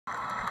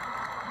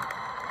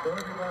So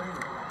everybody,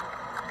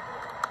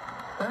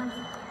 back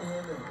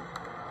in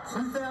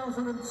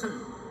 2002,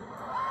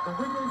 the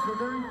Wiggles were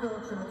very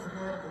fortunate to be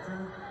able to do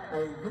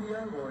a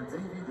video or a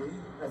DVD,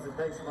 as the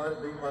case might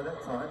have been by that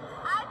time,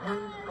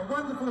 with a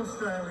wonderful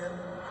Australian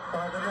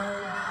by the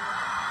name of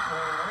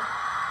Irwin.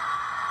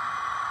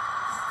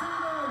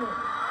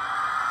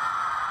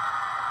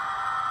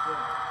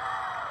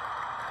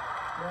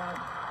 Now,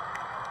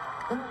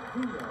 that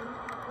video,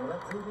 or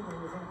that DVD,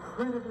 was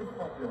incredibly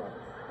popular.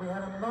 We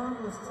had a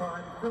marvellous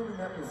time filming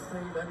that with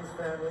Steve and his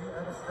family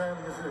at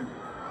Australia Zoo.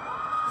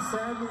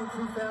 Sadly, in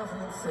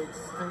 2006,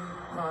 Steve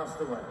passed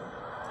away.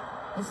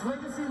 His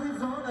legacy lives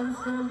on at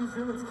Australia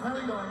Zoo. It's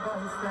carried on by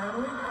his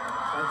family,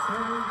 by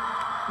Terry,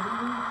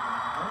 Bree,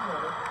 and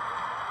Robert.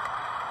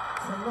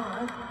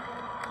 Tonight,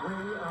 we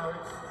are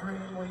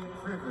extremely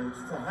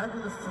privileged to have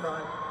with us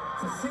tonight,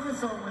 to sing a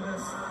song with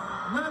us,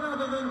 none other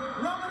than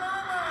Irwin!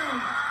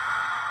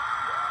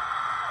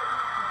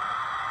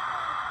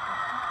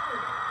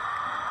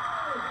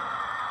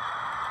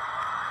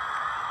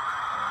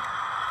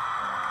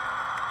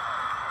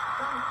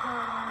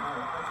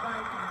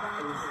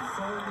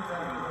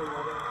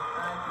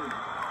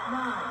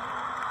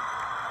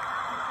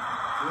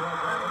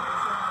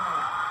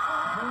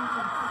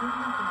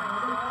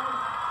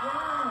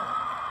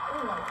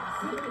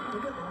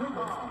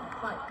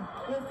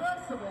 Well,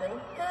 first of all,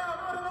 now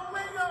what are the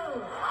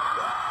Wiggles?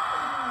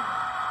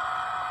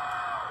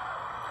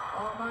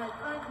 Oh, mate,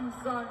 thank you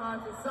so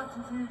much. It's such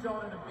a huge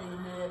honour to be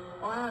here.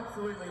 I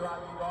absolutely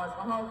love you guys.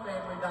 My whole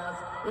family does.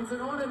 It's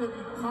an honour to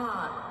be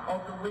part of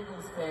the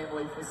Wiggles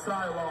family for so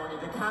long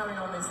and to carry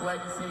on this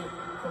legacy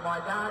for my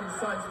dad is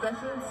so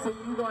special. To see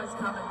you guys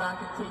coming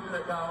back and keeping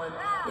it going,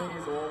 it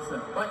is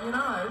awesome. But you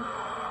know,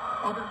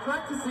 I've been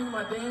practicing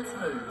my dance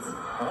moves.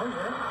 Oh,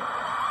 yeah?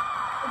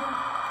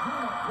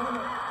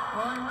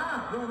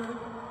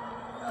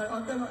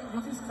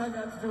 You just came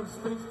out to do a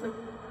speech, but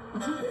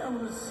would you be able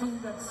to sing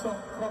that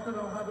song,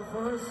 Crocodile Hunter,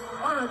 for us?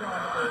 I reckon I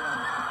can do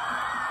that.